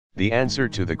The answer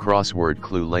to the crossword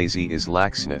clue lazy is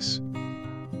laxness.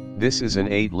 This is an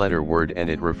 8-letter word and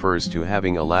it refers to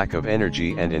having a lack of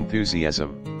energy and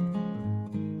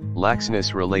enthusiasm.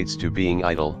 Laxness relates to being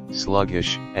idle,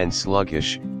 sluggish,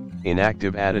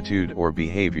 inactive attitude or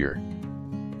behavior.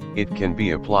 It can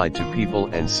be applied to people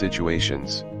and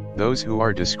situations. Those who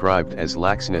are described as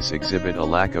laxness exhibit a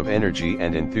lack of energy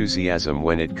and enthusiasm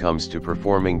when it comes to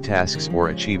performing tasks or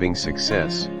achieving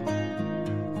success.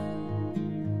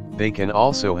 They can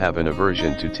also have an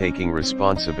aversion to taking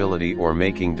responsibility or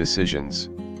making decisions.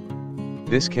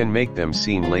 This can make them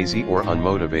seem lazy or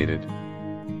unmotivated.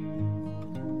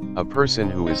 A person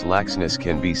who is laxness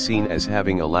can be seen as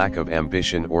having a lack of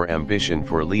ambition or ambition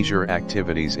for leisure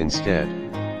activities instead.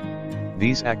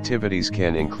 These activities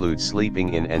can include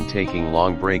sleeping in and taking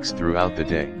long breaks throughout the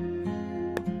day.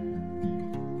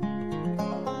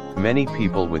 Many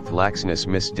people with laxness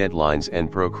miss deadlines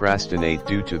and procrastinate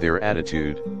due to their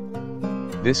attitude.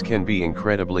 This can be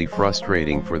incredibly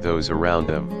frustrating for those around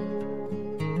them.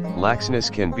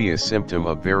 Laxness can be a symptom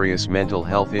of various mental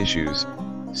health issues,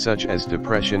 such as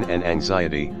depression and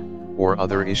anxiety, or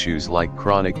other issues like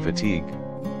chronic fatigue.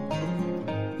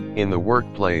 In the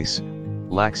workplace,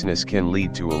 laxness can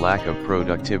lead to a lack of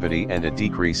productivity and a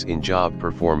decrease in job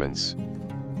performance.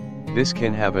 This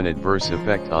can have an adverse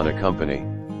effect on a company.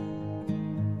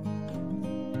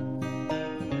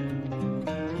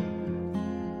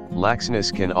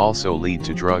 Laxness can also lead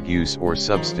to drug use or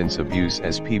substance abuse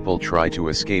as people try to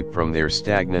escape from their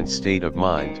stagnant state of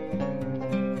mind.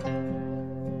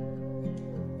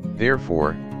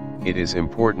 Therefore, it is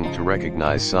important to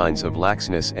recognize signs of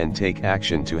laxness and take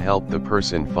action to help the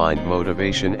person find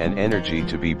motivation and energy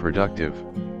to be productive.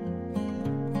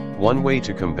 One way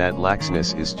to combat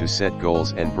laxness is to set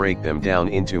goals and break them down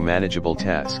into manageable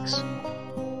tasks.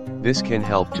 This can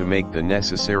help to make the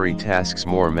necessary tasks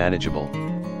more manageable.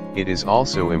 It is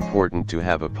also important to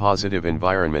have a positive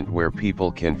environment where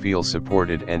people can feel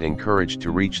supported and encouraged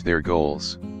to reach their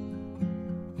goals.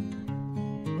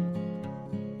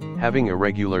 Having a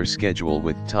regular schedule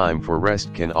with time for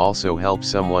rest can also help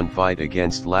someone fight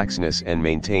against laxness and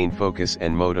maintain focus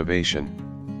and motivation.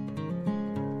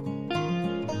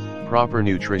 Proper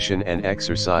nutrition and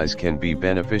exercise can be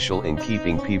beneficial in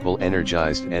keeping people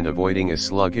energized and avoiding a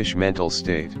sluggish mental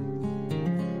state.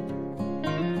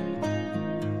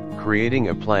 Creating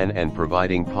a plan and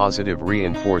providing positive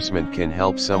reinforcement can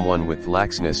help someone with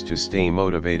laxness to stay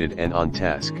motivated and on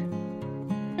task.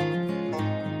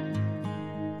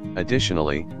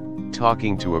 Additionally,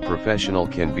 talking to a professional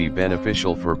can be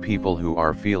beneficial for people who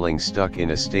are feeling stuck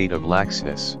in a state of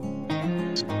laxness.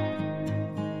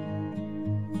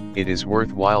 It is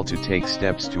worthwhile to take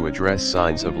steps to address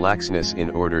signs of laxness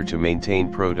in order to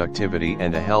maintain productivity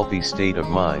and a healthy state of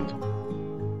mind.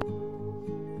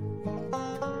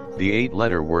 The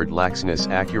 8-letter word laxness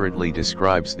accurately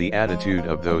describes the attitude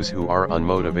of those who are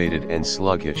unmotivated and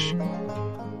sluggish.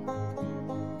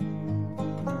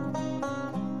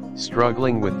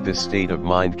 Struggling with this state of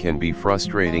mind can be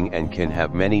frustrating and can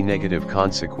have many negative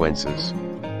consequences.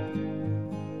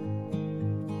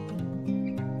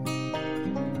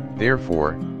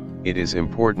 Therefore, it is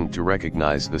important to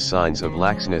recognize the signs of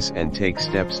laxness and take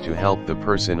steps to help the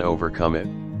person overcome it.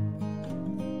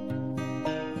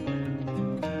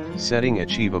 Setting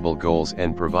achievable goals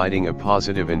and providing a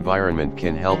positive environment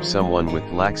can help someone with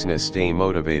laxness stay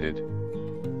motivated.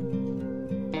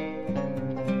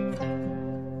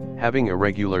 Having a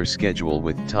regular schedule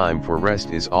with time for rest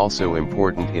is also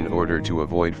important in order to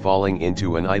avoid falling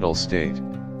into an idle state.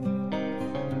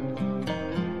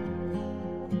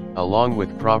 Along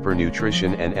with proper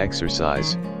nutrition and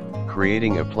exercise,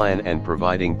 creating a plan and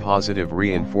providing positive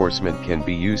reinforcement can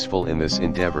be useful in this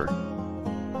endeavor.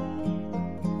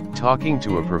 Talking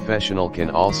to a professional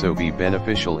can also be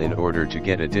beneficial in order to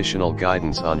get additional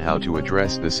guidance on how to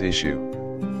address this issue.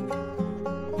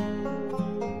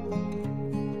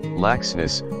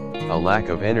 Laxness, a lack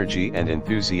of energy and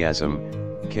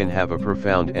enthusiasm, can have a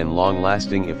profound and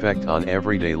long-lasting effect on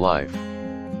everyday life.